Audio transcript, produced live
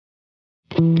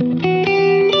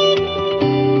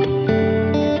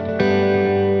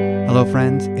Hello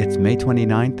friends, it's May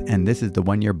 29th and this is the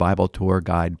One Year Bible Tour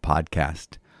Guide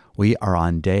podcast. We are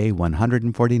on day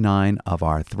 149 of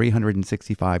our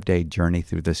 365-day journey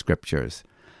through the Scriptures.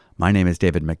 My name is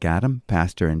David MacAdam,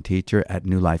 pastor and teacher at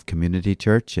New Life Community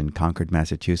Church in Concord,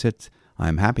 Massachusetts.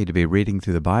 I'm happy to be reading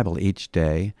through the Bible each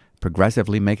day,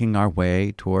 progressively making our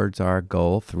way towards our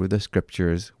goal through the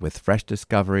Scriptures with fresh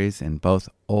discoveries in both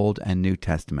Old and New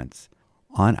Testaments.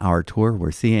 On our tour,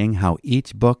 we're seeing how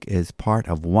each book is part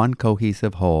of one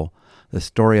cohesive whole, the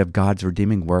story of God's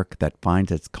redeeming work that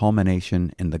finds its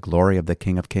culmination in the glory of the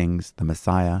King of Kings, the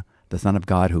Messiah, the Son of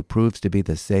God who proves to be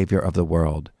the Savior of the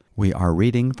world. We are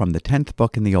reading from the 10th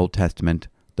book in the Old Testament,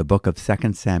 the book of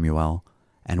 2 Samuel,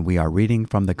 and we are reading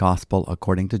from the Gospel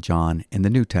according to John in the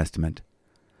New Testament.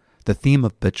 The theme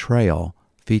of betrayal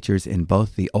features in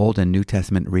both the Old and New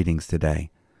Testament readings today.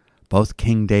 Both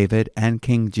King David and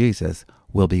King Jesus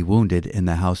will be wounded in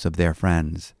the house of their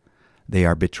friends. They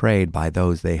are betrayed by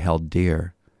those they held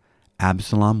dear.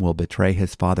 Absalom will betray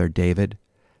his father David.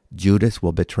 Judas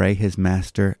will betray his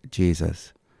master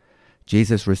Jesus.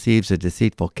 Jesus receives a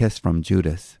deceitful kiss from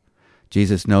Judas.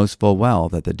 Jesus knows full well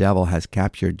that the devil has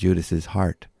captured Judas's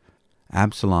heart.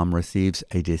 Absalom receives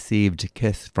a deceived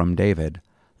kiss from David.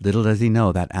 Little does he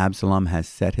know that Absalom has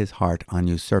set his heart on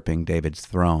usurping David's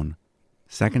throne.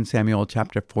 2 Samuel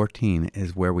chapter 14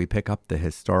 is where we pick up the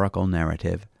historical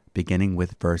narrative, beginning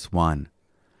with verse 1.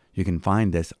 You can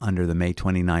find this under the May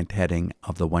 29th heading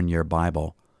of the One Year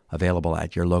Bible, available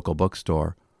at your local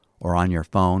bookstore, or on your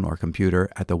phone or computer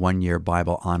at the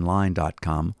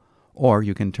oneyearbibleonline.com, or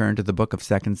you can turn to the book of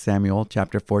 2 Samuel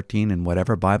chapter 14 in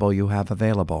whatever Bible you have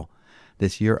available.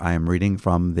 This year I am reading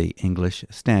from the English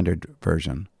Standard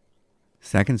Version.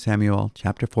 2 Samuel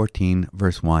chapter 14,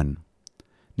 verse 1.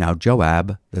 Now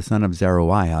Joab, the son of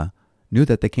Zeruiah, knew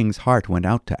that the king's heart went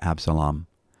out to Absalom.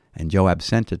 And Joab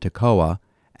sent to Tekoa,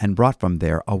 and brought from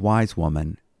there a wise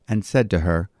woman, and said to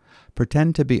her,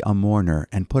 Pretend to be a mourner,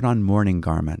 and put on mourning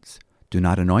garments. Do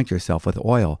not anoint yourself with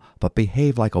oil, but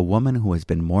behave like a woman who has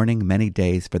been mourning many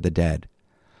days for the dead.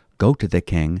 Go to the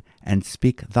king, and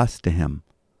speak thus to him.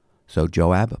 So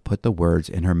Joab put the words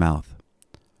in her mouth.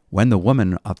 When the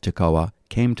woman of Tekoa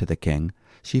came to the king,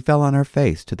 she fell on her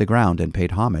face to the ground and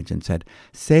paid homage, and said,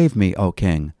 Save me, O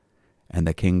king. And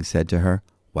the king said to her,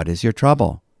 What is your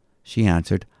trouble? She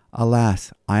answered,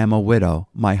 Alas, I am a widow,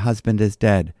 my husband is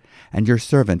dead, and your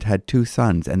servant had 2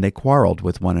 sons, and they quarreled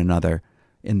with one another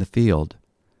in the field.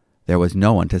 There was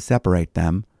no one to separate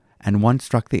them, and one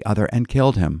struck the other and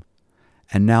killed him.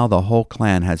 And now the whole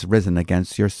clan has risen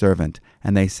against your servant,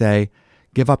 and they say,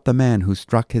 Give up the man who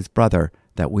struck his brother,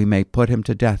 that we may put him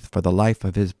to death for the life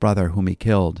of his brother whom he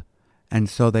killed. And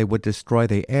so they would destroy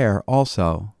the heir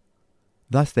also.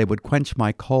 Thus they would quench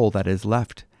my coal that is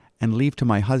left, and leave to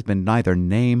my husband neither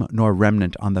name nor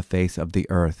remnant on the face of the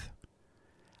earth.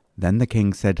 Then the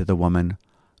king said to the woman,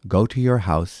 Go to your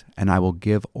house, and I will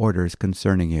give orders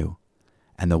concerning you.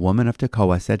 And the woman of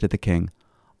Tekoa said to the king,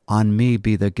 On me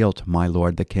be the guilt, my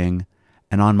lord the king,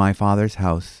 and on my father's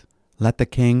house. Let the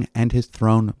king and his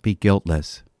throne be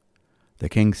guiltless. The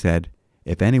king said,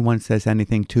 If anyone says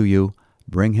anything to you,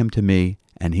 bring him to me,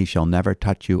 and he shall never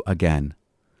touch you again.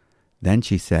 Then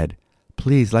she said,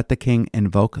 Please let the king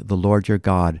invoke the Lord your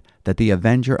God, that the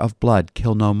avenger of blood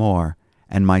kill no more,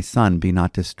 and my son be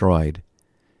not destroyed.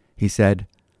 He said,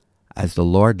 As the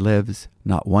Lord lives,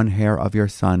 not one hair of your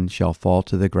son shall fall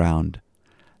to the ground.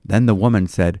 Then the woman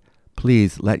said,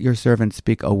 Please let your servant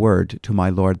speak a word to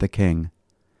my lord the king.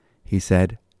 He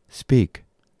said, Speak.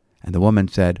 And the woman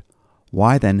said,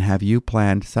 Why then have you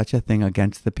planned such a thing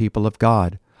against the people of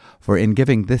God? For in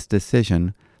giving this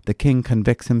decision, the king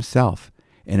convicts himself,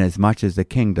 inasmuch as the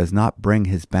king does not bring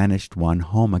his banished one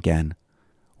home again.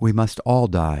 We must all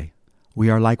die. We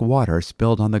are like water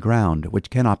spilled on the ground, which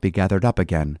cannot be gathered up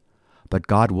again. But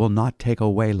God will not take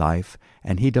away life,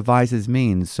 and he devises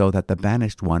means so that the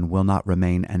banished one will not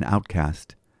remain an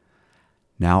outcast.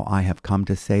 Now I have come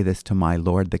to say this to my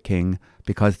lord the king,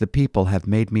 because the people have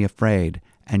made me afraid,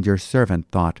 and your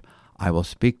servant thought, I will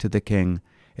speak to the king.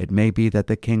 It may be that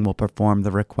the king will perform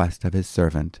the request of his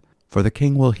servant. For the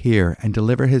king will hear and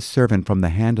deliver his servant from the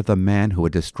hand of the man who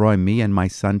would destroy me and my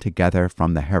son together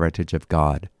from the heritage of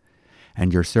God.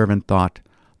 And your servant thought,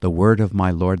 The word of my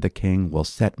lord the king will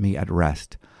set me at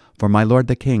rest, for my lord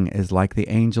the king is like the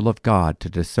angel of God to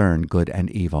discern good and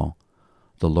evil.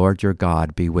 The Lord your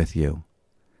God be with you.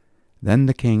 Then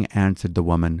the king answered the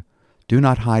woman, Do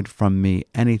not hide from me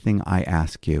anything I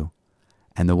ask you.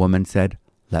 And the woman said,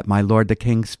 Let my lord the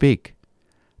king speak.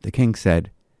 The king said,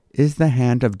 Is the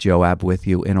hand of Joab with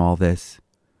you in all this?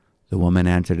 The woman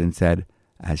answered and said,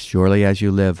 As surely as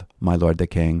you live, my lord the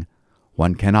king,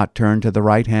 one cannot turn to the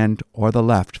right hand or the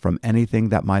left from anything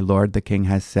that my lord the king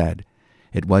has said.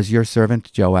 It was your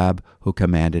servant Joab who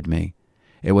commanded me.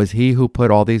 It was he who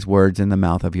put all these words in the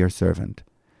mouth of your servant.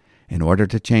 In order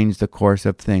to change the course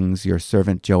of things, your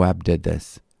servant Joab did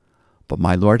this. But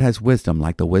my lord has wisdom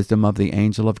like the wisdom of the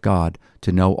angel of God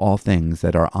to know all things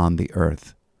that are on the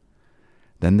earth.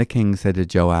 Then the king said to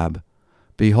Joab,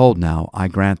 Behold now, I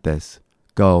grant this.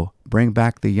 Go, bring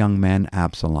back the young man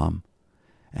Absalom.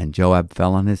 And Joab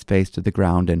fell on his face to the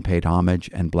ground and paid homage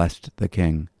and blessed the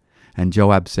king. And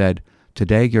Joab said,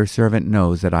 Today your servant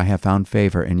knows that I have found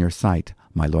favor in your sight,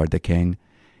 my lord the king,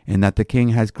 in that the king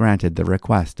has granted the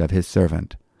request of his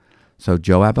servant. So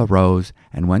Joab arose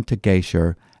and went to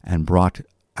Geshur and brought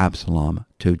Absalom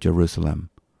to Jerusalem.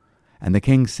 And the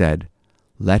king said,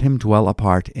 Let him dwell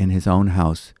apart in his own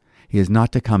house. He is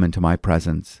not to come into my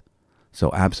presence.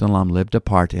 So Absalom lived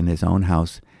apart in his own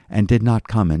house and did not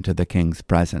come into the king's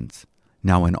presence.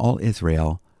 Now in all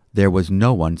Israel there was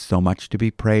no one so much to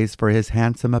be praised for his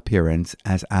handsome appearance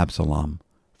as Absalom.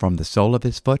 From the sole of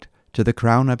his foot to the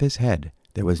crown of his head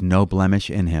there was no blemish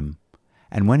in him.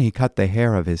 And when he cut the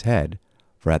hair of his head,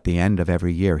 for at the end of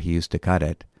every year he used to cut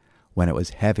it, when it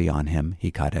was heavy on him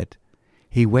he cut it,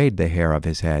 he weighed the hair of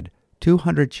his head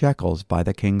 200 shekels by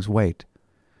the king's weight.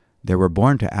 There were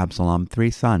born to Absalom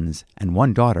 3 sons and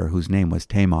 1 daughter whose name was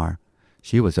Tamar.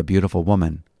 She was a beautiful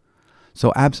woman.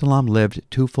 So Absalom lived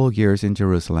 2 full years in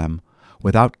Jerusalem,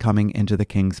 without coming into the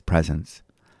king's presence.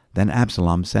 Then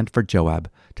Absalom sent for Joab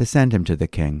to send him to the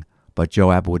king, but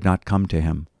Joab would not come to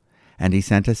him. And he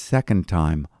sent a second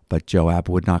time, but Joab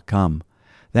would not come.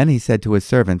 Then he said to his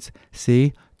servants,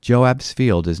 See, Joab's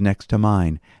field is next to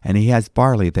mine, and he has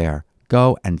barley there.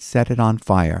 Go and set it on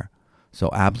fire. So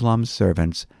Absalom's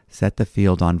servants set the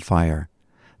field on fire.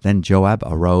 Then Joab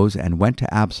arose and went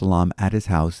to Absalom at his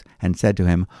house, and said to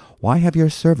him, Why have your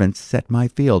servants set my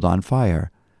field on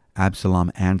fire?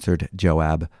 Absalom answered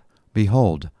Joab,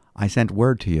 Behold, I sent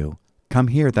word to you. Come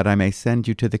here that I may send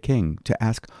you to the king, to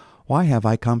ask, Why have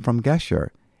I come from Geshur?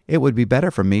 It would be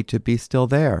better for me to be still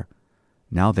there.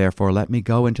 Now therefore let me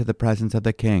go into the presence of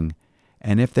the king,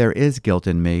 and if there is guilt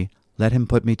in me, let him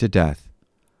put me to death.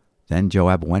 Then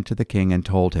Joab went to the king and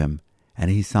told him, and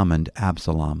he summoned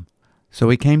Absalom. So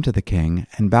he came to the king,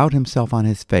 and bowed himself on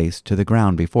his face to the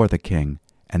ground before the king,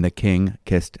 and the king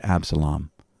kissed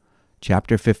Absalom.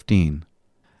 Chapter 15.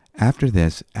 After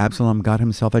this Absalom got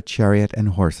himself a chariot and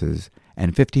horses,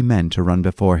 and 50 men to run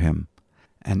before him.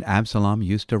 And Absalom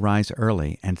used to rise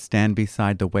early, and stand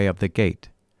beside the way of the gate.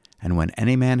 And when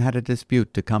any man had a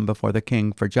dispute to come before the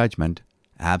king for judgment,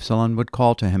 Absalom would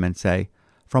call to him and say,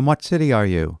 From what city are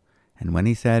you? And when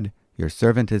he said, Your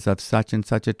servant is of such and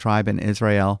such a tribe in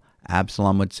Israel,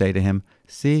 Absalom would say to him,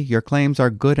 See, your claims are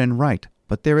good and right,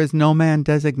 but there is no man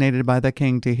designated by the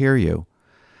king to hear you.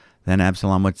 Then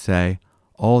Absalom would say,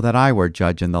 Oh, that I were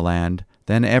judge in the land!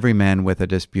 Then every man with a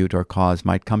dispute or cause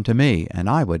might come to me, and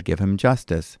I would give him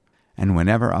justice. And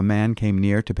whenever a man came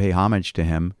near to pay homage to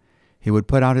him, he would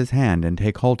put out his hand and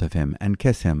take hold of him and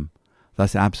kiss him.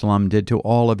 Thus Absalom did to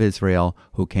all of Israel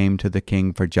who came to the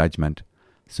king for judgment.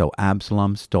 So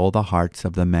Absalom stole the hearts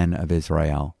of the men of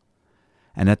Israel.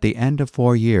 And at the end of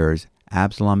 4 years,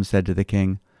 Absalom said to the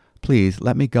king, Please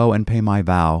let me go and pay my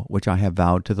vow, which I have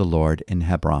vowed to the Lord in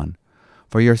Hebron.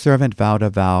 For your servant vowed a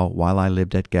vow while I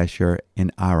lived at Geshur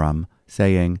in Aram,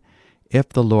 saying, If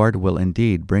the Lord will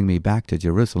indeed bring me back to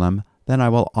Jerusalem, then I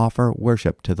will offer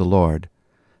worship to the Lord.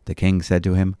 The king said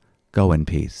to him, Go in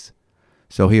peace.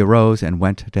 So he arose and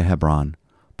went to Hebron.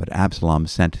 But Absalom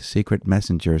sent secret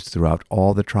messengers throughout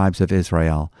all the tribes of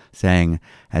Israel, saying,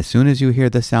 As soon as you hear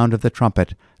the sound of the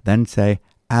trumpet, then say,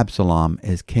 Absalom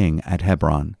is king at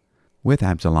Hebron. With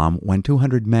Absalom went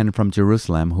 200 men from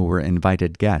Jerusalem who were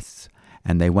invited guests,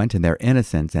 and they went in their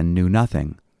innocence and knew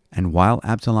nothing. And while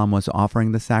Absalom was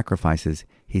offering the sacrifices,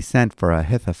 he sent for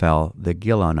Ahithophel the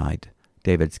Gilonite,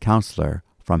 David's counselor,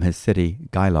 from his city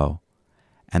Gilo.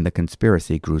 And the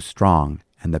conspiracy grew strong,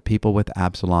 and the people with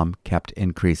Absalom kept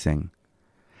increasing.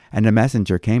 And a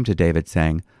messenger came to David,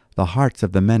 saying, The hearts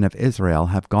of the men of Israel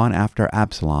have gone after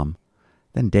Absalom.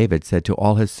 Then David said to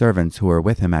all his servants who were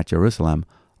with him at Jerusalem,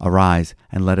 Arise,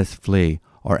 and let us flee,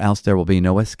 or else there will be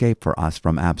no escape for us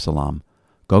from Absalom.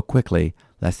 Go quickly,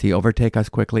 lest he overtake us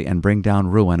quickly and bring down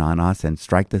ruin on us and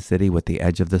strike the city with the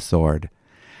edge of the sword.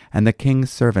 And the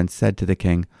king's servants said to the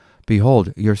king,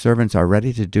 Behold, your servants are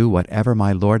ready to do whatever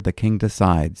my lord the king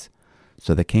decides.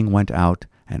 So the king went out,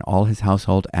 and all his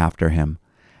household after him.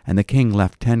 And the king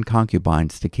left 10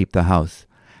 concubines to keep the house.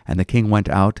 And the king went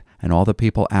out, and all the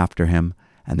people after him,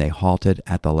 and they halted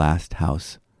at the last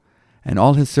house. And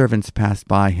all his servants passed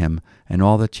by him, and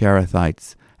all the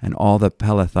Cherethites, and all the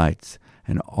Pelethites,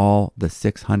 and all the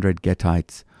 600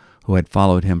 Gittites, who had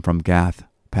followed him from Gath,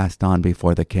 passed on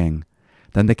before the king.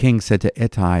 Then the king said to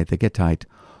Ittai the Gittite,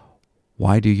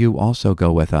 "Why do you also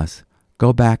go with us?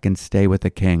 Go back and stay with the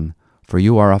king, for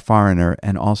you are a foreigner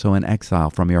and also an exile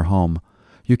from your home.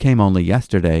 You came only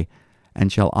yesterday,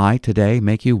 and shall I today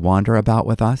make you wander about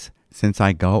with us, since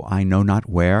I go I know not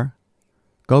where?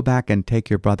 Go back and take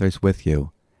your brothers with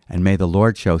you, and may the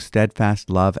Lord show steadfast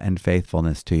love and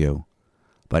faithfulness to you."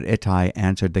 But Ittai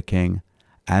answered the king,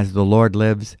 "As the Lord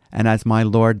lives, and as my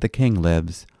lord the king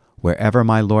lives, wherever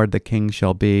my lord the king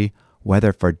shall be,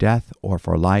 whether for death or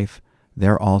for life,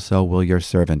 there also will your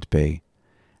servant be."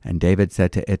 And David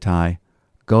said to Ittai,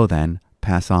 "Go then,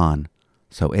 pass on."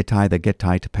 So Ittai the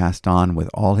Gittite passed on with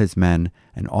all his men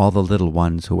and all the little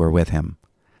ones who were with him.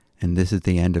 And this is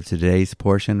the end of today's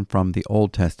portion from the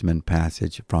Old Testament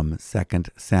passage from 2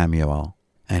 Samuel.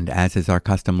 And as is our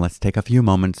custom, let's take a few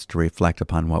moments to reflect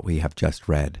upon what we have just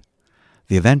read.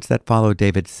 The events that follow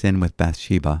David's sin with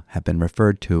Bathsheba have been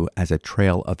referred to as a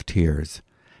trail of tears.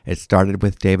 It started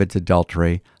with David's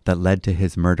adultery that led to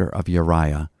his murder of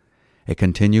Uriah. It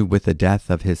continued with the death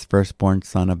of his firstborn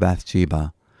son of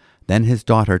Bathsheba. Then his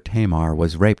daughter Tamar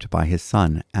was raped by his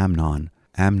son Amnon.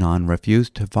 Amnon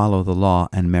refused to follow the law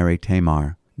and marry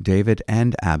Tamar. David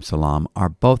and Absalom are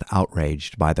both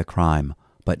outraged by the crime,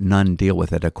 but none deal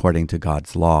with it according to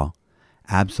God's law.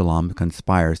 Absalom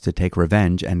conspires to take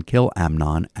revenge and kill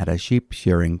Amnon at a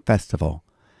sheep-shearing festival.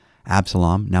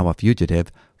 Absalom, now a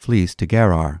fugitive, flees to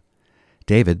Gerar.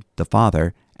 David, the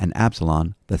father, and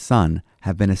Absalom, the son,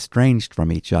 have been estranged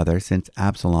from each other since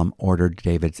Absalom ordered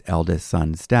David's eldest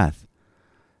son's death.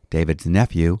 David's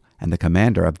nephew and the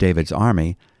commander of David's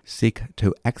army seek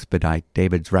to expedite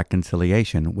David's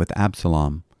reconciliation with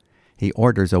Absalom. He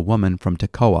orders a woman from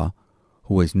Tekoa,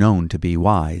 who is known to be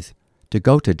wise, to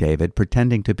go to David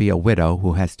pretending to be a widow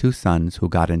who has 2 sons who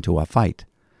got into a fight.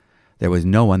 There was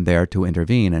no one there to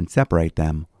intervene and separate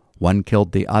them. One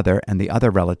killed the other, and the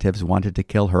other relatives wanted to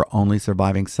kill her only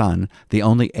surviving son, the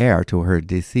only heir to her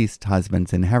deceased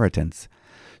husband's inheritance.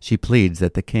 She pleads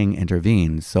that the king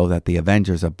intervenes so that the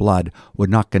avengers of blood would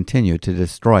not continue to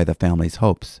destroy the family's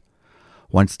hopes.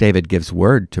 Once David gives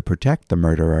word to protect the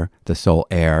murderer, the sole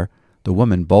heir, the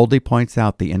woman boldly points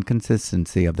out the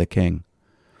inconsistency of the king.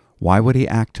 Why would he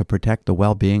act to protect the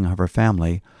well-being of her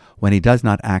family when he does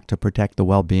not act to protect the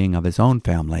well-being of his own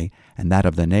family and that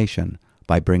of the nation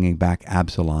by bringing back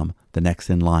Absalom, the next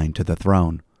in line to the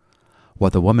throne?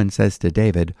 What the woman says to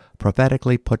David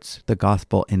prophetically puts the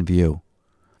gospel in view.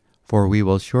 "For we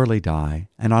will surely die,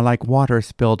 and are like water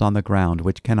spilled on the ground,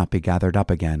 which cannot be gathered up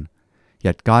again.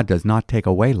 Yet God does not take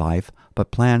away life,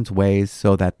 but plans ways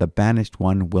so that the banished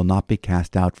one will not be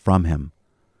cast out from him."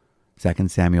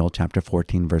 2 Samuel chapter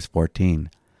 14, verse 14.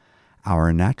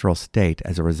 Our natural state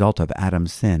as a result of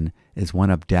Adam's sin is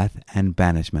one of death and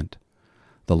banishment.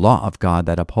 The law of God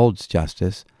that upholds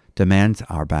justice demands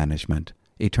our banishment,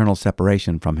 eternal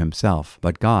separation from himself.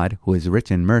 But God, who is rich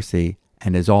in mercy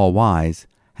and is all-wise,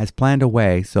 has planned a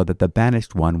way so that the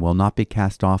banished one will not be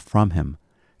cast off from him.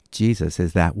 Jesus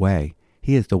is that way.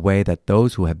 He is the way that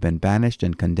those who have been banished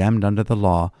and condemned under the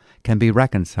law can be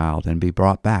reconciled and be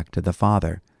brought back to the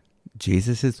Father.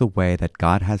 Jesus is the way that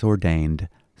God has ordained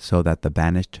so that the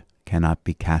banished cannot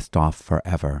be cast off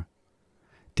forever.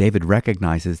 David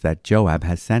recognizes that Joab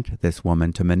has sent this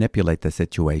woman to manipulate the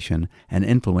situation and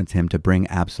influence him to bring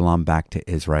Absalom back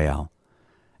to Israel.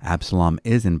 Absalom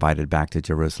is invited back to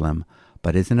Jerusalem,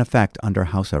 but is in effect under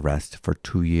house arrest for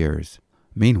 2 years.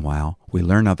 Meanwhile, we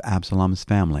learn of Absalom's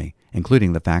family,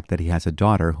 including the fact that he has a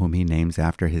daughter whom he names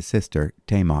after his sister,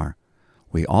 Tamar.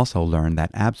 We also learn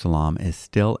that Absalom is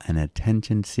still an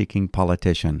attention-seeking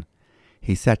politician.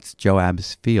 He sets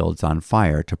Joab's fields on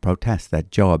fire to protest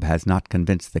that Joab has not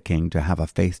convinced the king to have a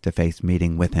face-to-face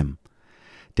meeting with him.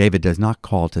 David does not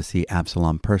call to see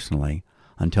Absalom personally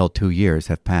until 2 years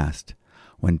have passed.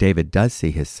 When David does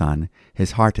see his son,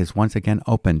 his heart is once again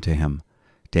open to him.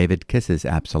 David kisses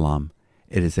Absalom.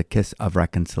 It is a kiss of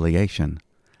reconciliation.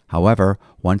 However,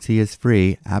 once he is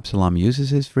free, Absalom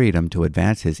uses his freedom to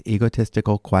advance his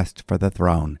egotistical quest for the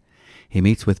throne. He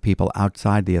meets with people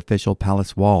outside the official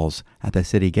palace walls at the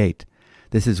city gate.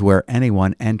 This is where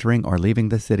anyone entering or leaving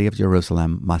the city of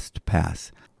Jerusalem must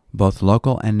pass. Both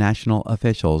local and national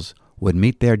officials would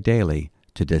meet there daily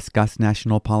to discuss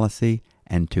national policy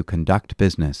and to conduct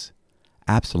business.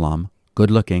 Absalom,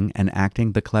 good-looking and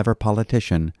acting the clever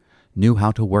politician, knew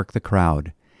how to work the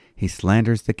crowd. He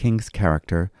slanders the king's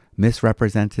character,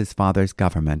 misrepresents his father's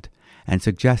government, and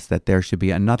suggests that there should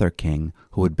be another king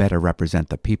who would better represent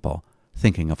the people.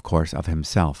 thinking, of course, of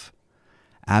himself.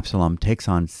 Absalom takes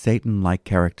on Satan-like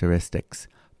characteristics: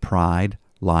 pride,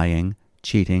 lying,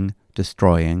 cheating,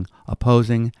 destroying,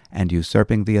 opposing, and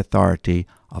usurping the authority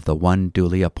of the one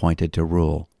duly appointed to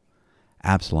rule.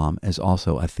 Absalom is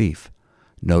also a thief.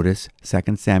 Notice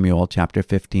 2 Samuel chapter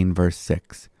 15, verse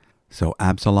 6. So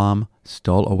Absalom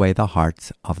stole away the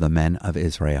hearts of the men of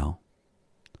Israel.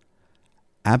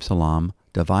 Absalom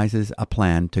devises a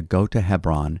plan to go to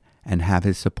Hebron and have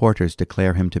his supporters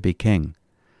declare him to be king.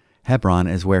 Hebron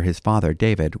is where his father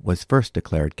David was first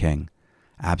declared king.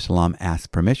 Absalom asks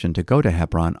permission to go to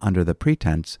Hebron under the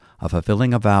pretense of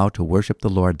fulfilling a vow to worship the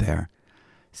Lord there.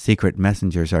 Secret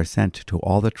messengers are sent to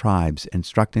all the tribes,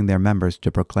 instructing their members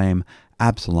to proclaim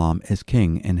Absalom is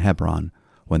king in Hebron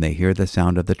when they hear the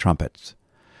sound of the trumpets.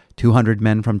 200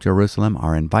 men from Jerusalem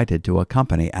are invited to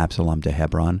accompany Absalom to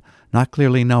Hebron, not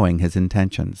clearly knowing his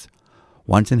intentions.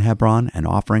 Once in Hebron and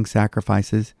offering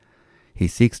sacrifices, he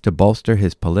seeks to bolster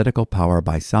his political power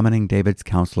by summoning David's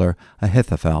counselor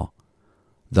Ahithophel.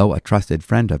 Though a trusted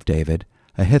friend of David,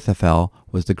 Ahithophel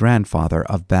was the grandfather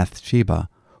of Bathsheba,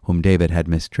 whom David had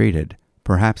mistreated.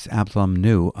 Perhaps Absalom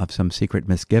knew of some secret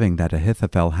misgiving that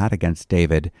Ahithophel had against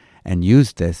David and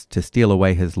used this to steal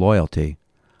away his loyalty.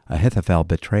 Ahithophel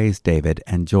betrays David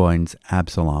and joins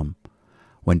Absalom.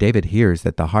 When David hears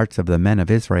that the hearts of the men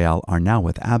of Israel are now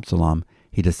with Absalom,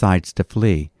 he decides to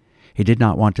flee. He did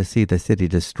not want to see the city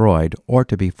destroyed or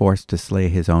to be forced to slay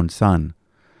his own son.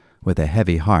 With a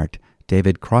heavy heart,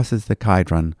 David crosses the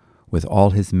Kidron with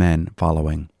all his men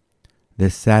following.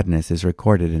 This sadness is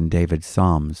recorded in David's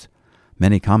Psalms.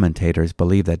 Many commentators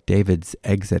believe that David's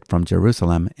exit from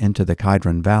Jerusalem into the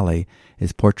Kidron Valley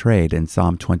is portrayed in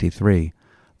Psalm 23,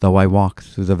 "Though I walk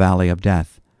through the valley of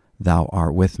death, thou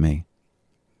art with me."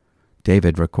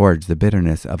 David records the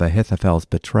bitterness of Ahithophel's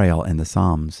betrayal in the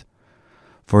Psalms.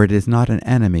 "For it is not an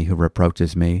enemy who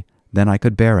reproaches me, then I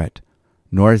could bear it.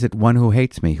 Nor is it one who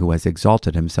hates me who has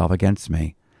exalted himself against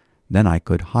me. Then I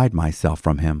could hide myself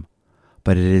from him.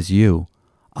 But it is you,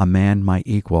 a man my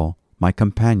equal, my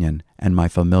companion, and my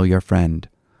familiar friend.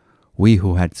 We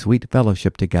who had sweet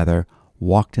fellowship together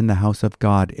walked in the house of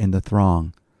God in the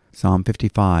throng." Psalm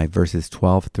 55, verses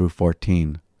 12 through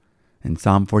 14. In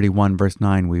Psalm 41, verse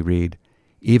 9 we read,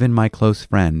 "Even my close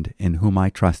friend, in whom I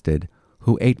trusted,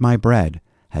 who ate my bread,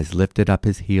 has lifted up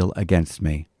his heel against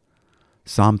me."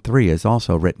 Psalm 3 is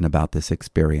also written about this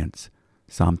experience.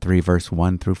 Psalm 3, verse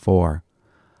 1 through 4.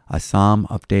 A psalm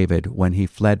of David when he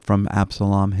fled from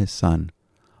Absalom his son.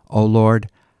 "O Lord,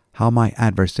 how my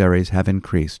adversaries have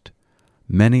increased.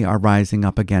 Many are rising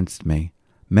up against me.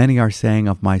 Many are saying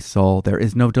of my soul, there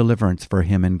is no deliverance for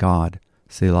him in God.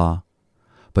 Selah.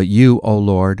 But you, O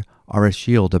Lord, are a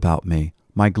shield about me,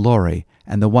 my glory,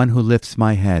 and the one who lifts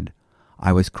my head.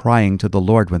 I was crying to the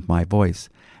Lord with my voice,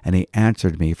 and he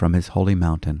answered me from his holy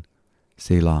mountain."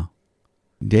 Selah.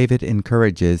 David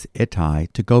encourages Ittai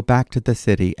to go back to the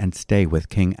city and stay with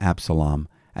King Absalom,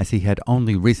 as he had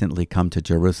only recently come to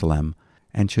Jerusalem,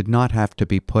 and should not have to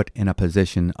be put in a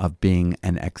position of being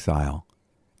an exile.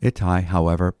 Ittai,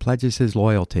 however, pledges his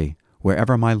loyalty.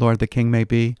 "Wherever my lord the king may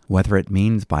be, whether it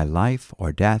means by life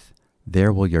or death,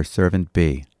 there will your servant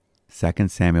be."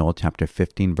 2 Samuel chapter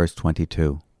 15, verse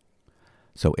 22.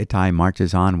 So Ittai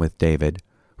marches on with David,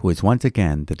 who is once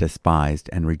again the despised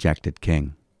and rejected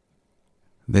king.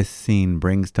 This scene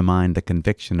brings to mind the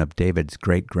conviction of David's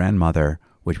great-grandmother,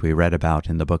 which we read about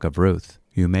in the book of Ruth.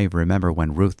 You may remember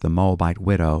when Ruth the Moabite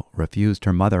widow refused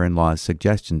her mother-in-law's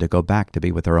suggestion to go back to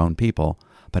be with her own people,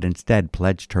 but instead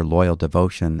pledged her loyal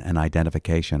devotion and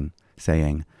identification,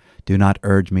 saying, "Do not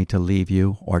urge me to leave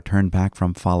you or turn back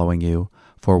from following you,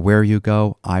 for where you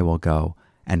go, I will go,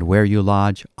 and where you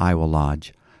lodge, I will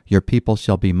lodge. Your people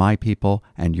shall be my people,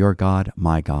 and your God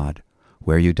my God.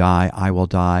 Where you die, I will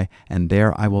die, and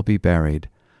there I will be buried.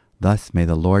 Thus may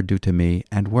the Lord do to me,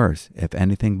 and worse, if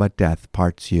anything but death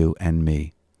parts you and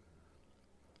me."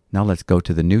 Now let's go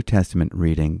to the New Testament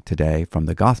reading today from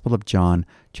the Gospel of John,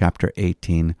 chapter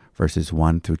 18, verses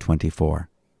 1 through 24.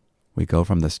 We go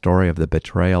from the story of the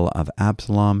betrayal of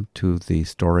Absalom to the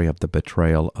story of the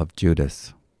betrayal of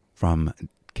Judas. From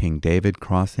King David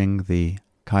crossing the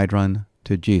Kidron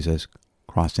to Jesus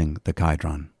crossing the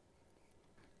Kidron.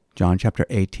 John chapter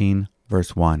 18,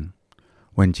 verse 1.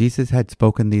 When Jesus had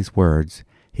spoken these words,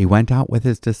 he went out with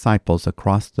his disciples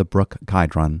across the brook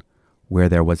Kidron, where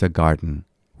there was a garden,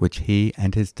 which he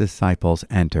and his disciples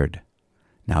entered.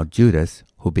 Now Judas,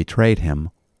 who betrayed him,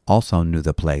 also knew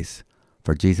the place,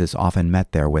 for Jesus often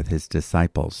met there with his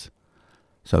disciples.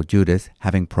 So Judas,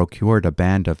 having procured a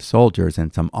band of soldiers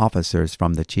and some officers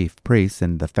from the chief priests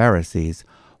and the Pharisees,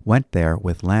 went there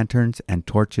with lanterns and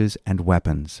torches and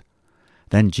weapons.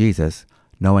 Then Jesus,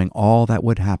 knowing all that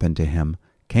would happen to him,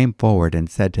 came forward and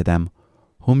said to them,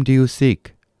 "Whom do you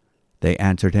seek?" They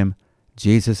answered him,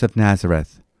 "Jesus of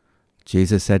Nazareth."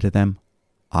 Jesus said to them,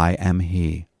 "I am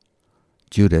he."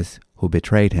 Judas, who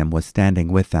betrayed him, was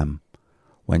standing with them.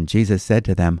 When Jesus said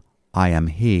to them, "I am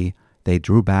he," they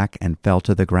drew back and fell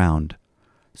to the ground.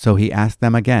 So he asked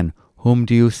them again, "Whom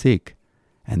do you seek?"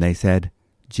 And they said,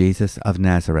 "Jesus of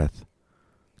Nazareth."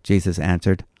 Jesus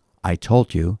answered, "I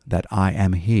told you that I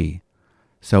am he.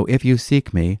 So if you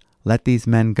seek me, let these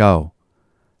men go."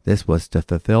 This was to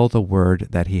fulfill the word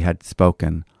that he had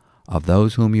spoken, "Of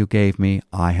those whom you gave me,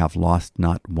 I have lost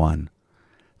not one."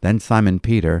 Then Simon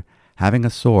Peter, having a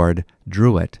sword,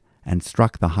 drew it, and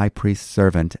struck the high priest's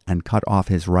servant, and cut off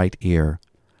his right ear.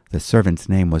 The servant's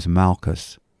name was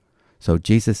Malchus. So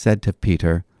Jesus said to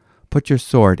Peter, "Put your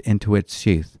sword into its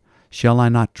sheath. Shall I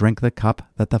not drink the cup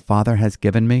that the Father has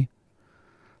given me?"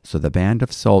 So the band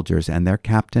of soldiers and their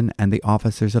captain and the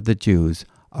officers of the Jews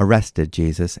arrested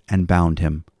Jesus and bound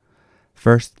him.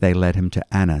 First they led him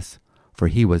to Annas, for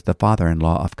he was the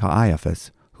father-in-law of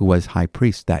Caiaphas, who was high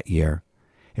priest that year.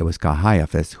 It was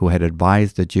Caiaphas who had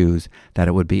advised the Jews that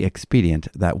it would be expedient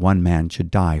that one man should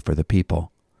die for the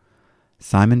people.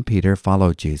 Simon Peter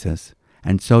followed Jesus,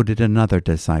 and so did another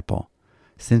disciple.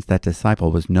 Since that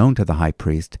disciple was known to the high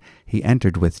priest, he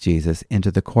entered with Jesus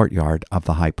into the courtyard of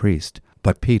the high priest,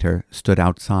 but Peter stood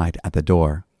outside at the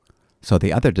door. So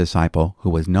the other disciple, who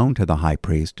was known to the high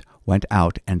priest, went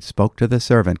out and spoke to the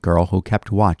servant girl who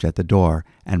kept watch at the door,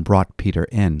 and brought Peter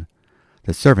in.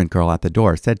 The servant girl at the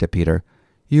door said to Peter,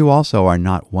 "You also are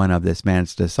not one of this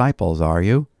man's disciples, are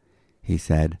you?" He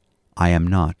said, "I am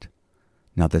not."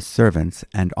 Now the servants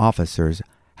and officers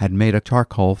had made a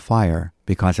charcoal fire,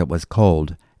 because it was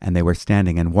cold, and they were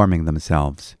standing and warming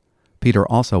themselves. Peter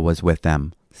also was with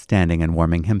them, standing and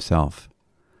warming himself.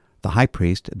 The high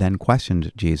priest then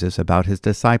questioned Jesus about his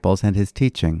disciples and his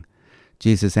teaching.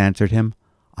 Jesus answered him,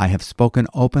 "I have spoken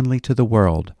openly to the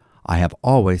world. I have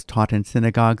always taught in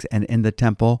synagogues and in the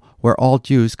temple, where all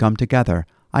Jews come together.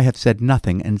 I have said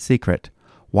nothing in secret.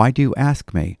 Why do you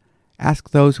ask me? Ask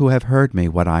those who have heard me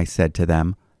what I said to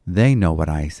them. They know what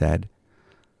I said."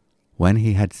 When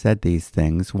he had said these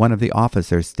things, one of the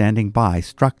officers standing by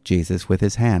struck Jesus with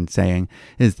his hand, saying,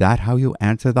 "Is that how you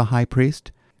answer the high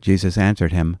priest?" Jesus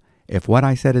answered him, "If what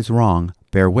I said is wrong,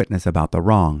 bear witness about the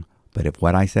wrong. But if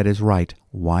what I said is right,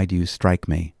 why do you strike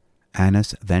me?"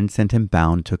 Annas then sent him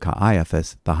bound to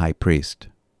Caiaphas the high priest.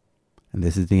 And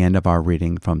this is the end of our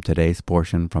reading from today's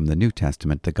portion from the New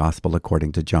Testament, the Gospel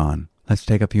according to John. Let's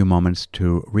take a few moments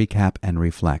to recap and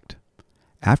reflect.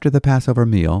 After the Passover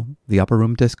meal, the upper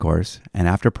room discourse, and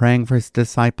after praying for his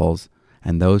disciples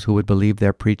and those who would believe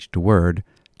their preached word,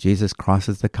 Jesus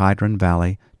crosses the Kidron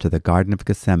Valley to the Garden of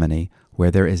Gethsemane, where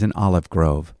there is an olive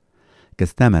grove.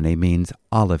 Gethsemane means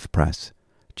olive press.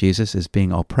 Jesus is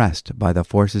being oppressed by the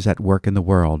forces at work in the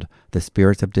world, the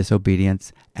spirits of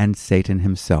disobedience, and Satan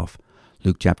himself.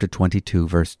 Luke chapter 22,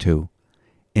 verse 2.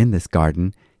 In this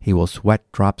garden, he will sweat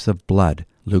drops of blood.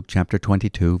 Luke chapter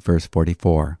 22, verse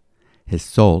 44. His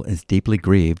soul is deeply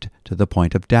grieved to the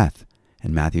point of death.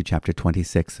 In Matthew chapter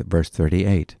 26, verse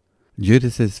 38.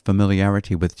 Judas's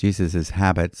familiarity with Jesus'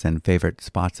 habits and favorite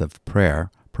spots of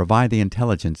prayer provide the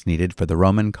intelligence needed for the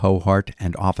Roman cohort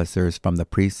and officers from the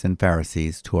priests and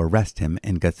Pharisees to arrest him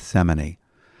in Gethsemane.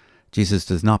 Jesus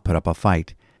does not put up a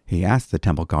fight. He asks the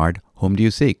temple guard, "Whom do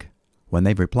you seek?" When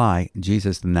they reply,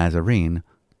 "Jesus the Nazarene,"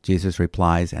 Jesus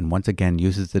replies and once again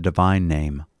uses the divine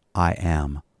name, "I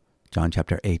am." John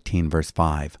chapter 18, verse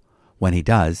 5. When he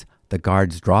does, the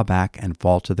guards draw back and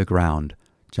fall to the ground.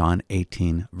 John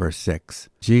 18, verse 6.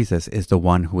 Jesus is the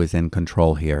one who is in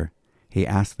control here. He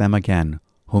asks them again,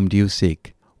 "Whom do you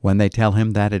seek?" When they tell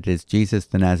him that it is Jesus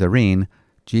the Nazarene,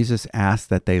 Jesus asks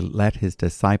that they let his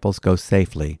disciples go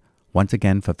safely, once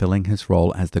again fulfilling his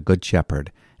role as the Good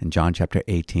Shepherd in John chapter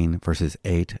 18, verses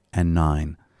 8 and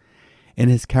 9. In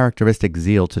his characteristic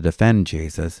zeal to defend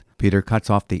Jesus, Peter cuts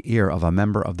off the ear of a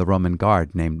member of the Roman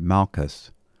guard named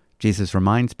Malchus. Jesus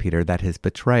reminds Peter that his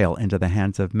betrayal into the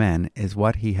hands of men is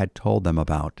what he had told them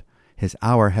about. His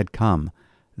hour had come.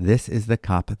 This is the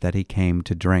cup that he came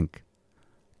to drink.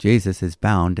 Jesus is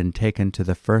bound and taken to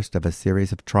the first of a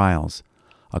series of trials.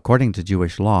 According to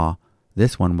Jewish law,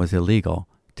 this one was illegal,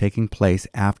 taking place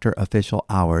after official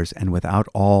hours and without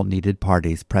all needed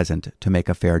parties present to make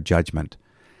a fair judgment.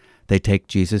 They take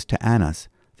Jesus to Annas,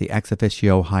 the ex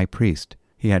officio high priest.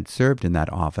 He had served in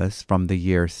that office from the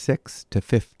year 6 to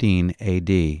 15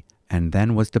 A.D., and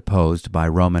then was deposed by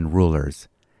Roman rulers.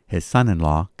 His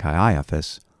son-in-law,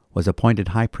 Caiaphas, was appointed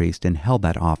high priest and held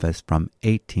that office from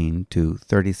 18 to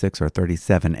 36 or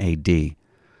 37 A.D.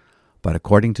 But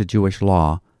according to Jewish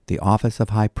law, the office of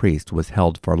high priest was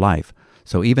held for life,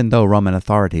 so even though Roman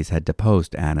authorities had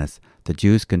deposed Annas, the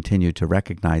Jews continued to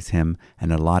recognize him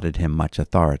and allotted him much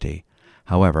authority.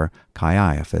 However,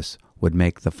 Caiaphas would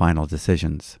make the final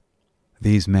decisions.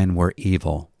 These men were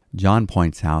evil. John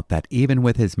points out that even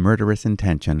with his murderous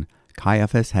intention,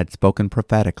 Caiaphas had spoken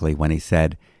prophetically when he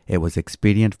said, "It was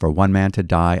expedient for one man to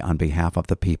die on behalf of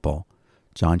the people."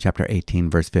 John chapter 18,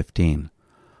 verse 15.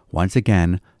 Once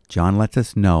again, John lets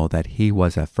us know that he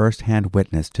was a first-hand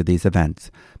witness to these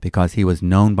events because he was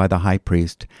known by the high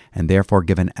priest and therefore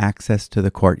given access to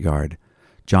the courtyard.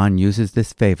 John uses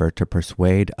this favor to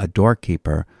persuade a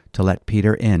doorkeeper to let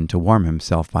Peter in to warm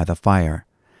himself by the fire.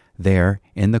 There,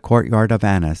 in the courtyard of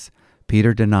Annas,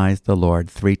 Peter denies the Lord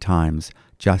 3 times,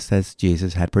 just as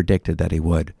Jesus had predicted that he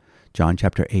would. John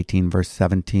chapter 18, verse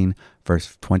 17,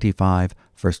 verse 25,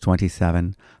 verse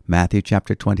 27, Matthew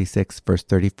chapter 26, verse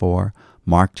 34,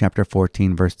 Mark chapter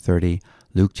 14, verse 30,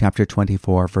 Luke chapter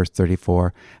 24, verse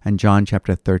 34, and John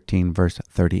chapter 13, verse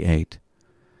 38.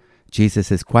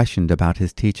 Jesus is questioned about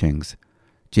his teachings.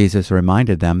 Jesus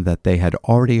reminded them that they had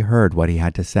already heard what he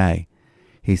had to say.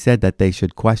 He said that they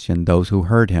should question those who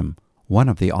heard him. One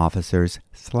of the officers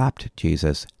slapped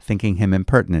Jesus, thinking him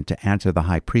impertinent to answer the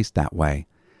high priest that way.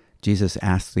 Jesus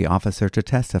asked the officer to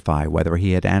testify whether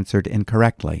he had answered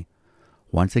incorrectly.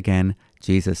 Once again,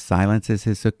 Jesus silences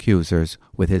his accusers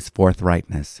with his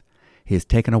forthrightness. He is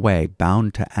taken away,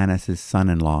 bound to Annas'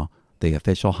 son-in-law, the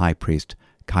official high priest,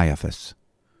 Caiaphas.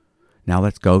 Now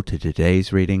let's go to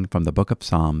today's reading from the book of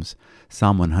Psalms,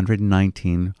 Psalm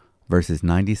 119, verses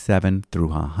 97 through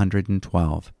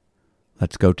 112.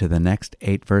 Let's go to the next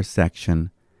 8-verse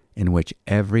section, in which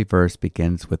every verse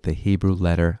begins with the Hebrew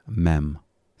letter Mem.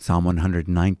 Psalm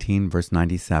 119, verse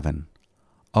 97.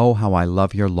 Oh, how I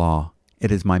love your law!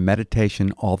 It is my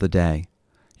meditation all the day.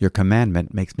 Your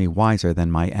commandment makes me wiser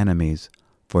than my enemies,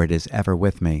 for it is ever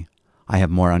with me. I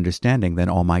have more understanding than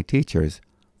all my teachers,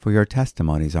 for your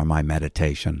testimonies are my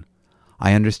meditation.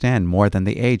 I understand more than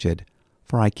the aged,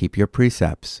 for I keep your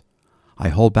precepts. I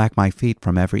hold back my feet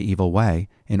from every evil way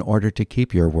in order to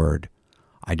keep your word.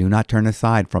 I do not turn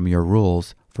aside from your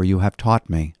rules, for you have taught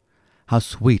me. How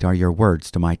sweet are your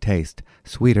words to my taste,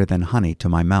 sweeter than honey to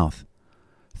my mouth.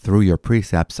 Through your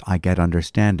precepts I get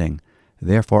understanding,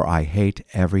 therefore I hate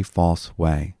every false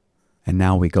way. And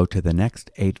now we go to the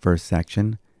next 8-verse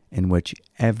section, in which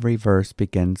every verse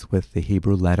begins with the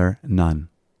Hebrew letter Nun.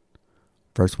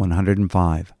 Verse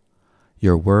 105.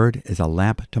 Your word is a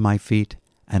lamp to my feet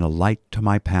and a light to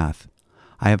my path.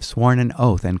 I have sworn an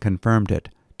oath and confirmed it,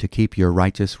 to keep your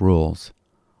righteous rules.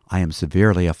 I am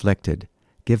severely afflicted.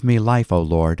 Give me life, O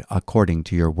Lord, according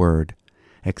to your word.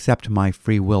 Accept my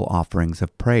free will offerings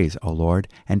of praise, O Lord,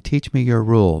 and teach me your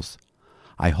rules.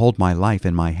 I hold my life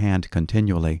in my hand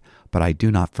continually, but I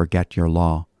do not forget your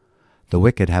law. The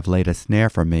wicked have laid a snare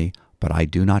for me, but I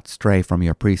do not stray from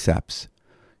your precepts.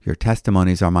 Your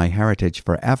testimonies are my heritage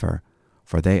forever,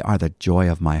 for they are the joy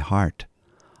of my heart.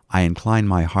 I incline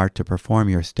my heart to perform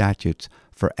your statutes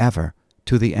forever,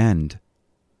 to the end.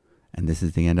 And this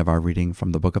is the end of our reading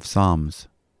from the book of Psalms.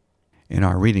 In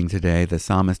our reading today, the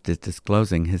psalmist is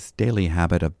disclosing his daily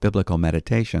habit of biblical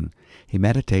meditation. He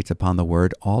meditates upon the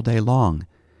word all day long.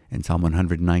 In Psalm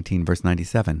 119, verse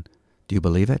 97, do you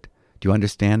believe it? Do you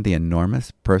understand the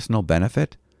enormous personal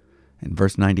benefit? In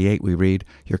verse 98 we read,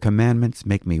 your commandments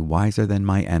make me wiser than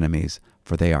my enemies,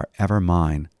 for they are ever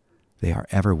mine. They are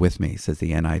ever with me, says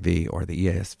the NIV or the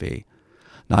ESV.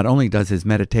 Not only does his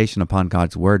meditation upon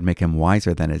God's word make him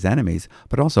wiser than his enemies,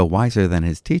 but also wiser than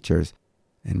his teachers.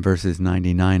 In verses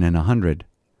 99 and 100,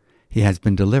 he has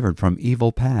been delivered from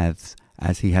evil paths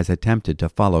as he has attempted to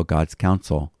follow God's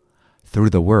counsel.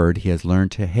 Through the word, he has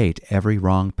learned to hate every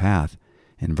wrong path.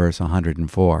 In verse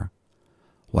 104,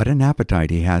 what an appetite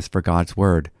he has for God's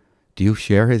word. Do you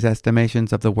share his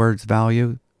estimations of the word's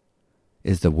value?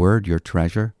 Is the word your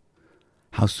treasure?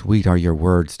 How sweet are your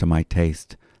words to my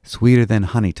taste, sweeter than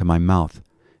honey to my mouth.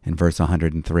 In verse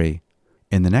 103.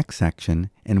 In the next section,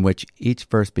 in which each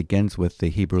verse begins with the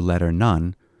Hebrew letter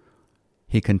Nun,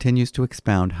 he continues to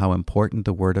expound how important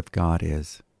the word of God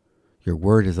is. Your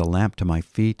word is a lamp to my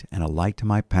feet and a light to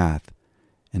my path.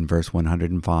 In verse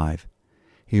 105.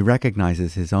 He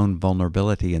recognizes his own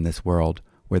vulnerability in this world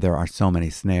where there are so many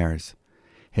snares.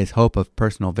 His hope of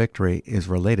personal victory is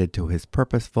related to his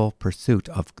purposeful pursuit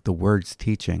of the word's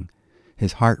teaching.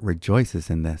 His heart rejoices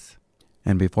in this.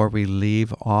 And before we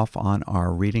leave off on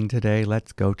our reading today,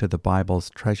 let's go to the Bible's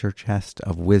treasure chest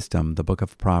of wisdom, the book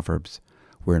of Proverbs.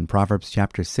 We're in Proverbs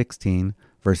chapter 16,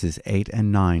 verses 8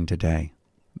 and 9 today.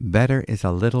 Better is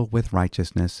a little with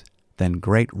righteousness than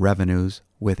great revenues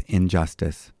with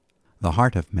injustice. The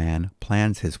heart of man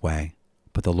plans his way,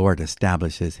 but the Lord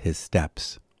establishes his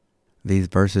steps. These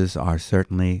verses are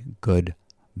certainly good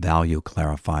value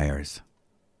clarifiers.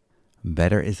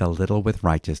 Better is a little with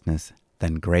righteousness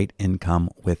than great income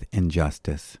with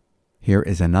injustice. Here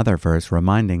is another verse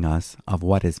reminding us of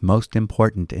what is most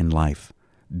important in life,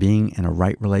 being in a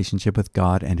right relationship with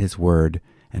God and His Word,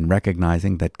 and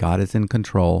recognizing that God is in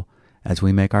control as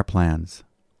we make our plans.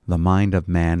 The mind of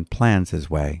man plans his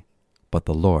way, but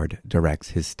the Lord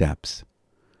directs his steps.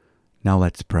 Now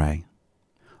let's pray.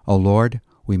 O Lord,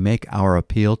 we make our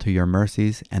appeal to your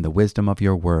mercies and the wisdom of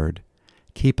your word.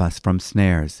 Keep us from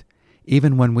snares.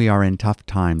 Even when we are in tough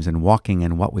times and walking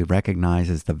in what we recognize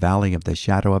as the valley of the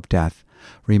shadow of death,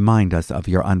 remind us of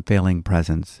your unfailing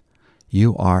presence.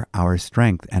 You are our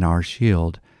strength and our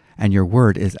shield, and your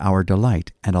word is our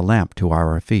delight and a lamp to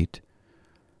our feet.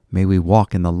 May we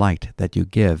walk in the light that you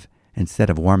give instead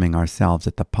of warming ourselves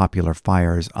at the popular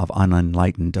fires of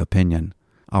unenlightened opinion.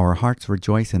 Our hearts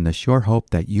rejoice in the sure hope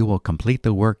that you will complete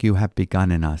the work you have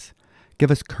begun in us.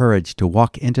 Give us courage to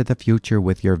walk into the future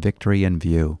with your victory in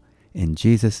view. In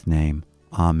Jesus' name,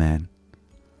 Amen.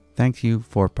 Thank you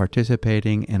for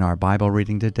participating in our Bible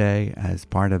reading today as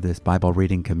part of this Bible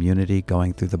reading community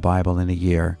going through the Bible in a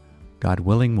year. God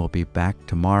willing, we'll be back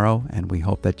tomorrow, and we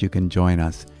hope that you can join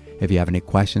us. If you have any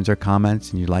questions or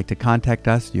comments and you'd like to contact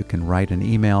us, you can write an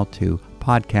email to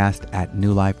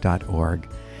podcast@newlife.org.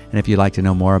 And if you'd like to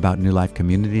know more about New Life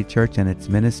Community Church and its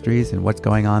ministries and what's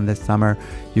going on this summer,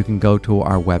 you can go to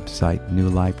our website,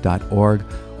 newlife.org,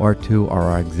 or to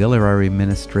our auxiliary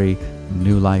ministry,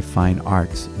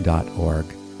 newlifefinearts.org.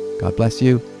 God bless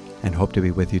you, and hope to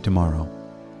be with you tomorrow.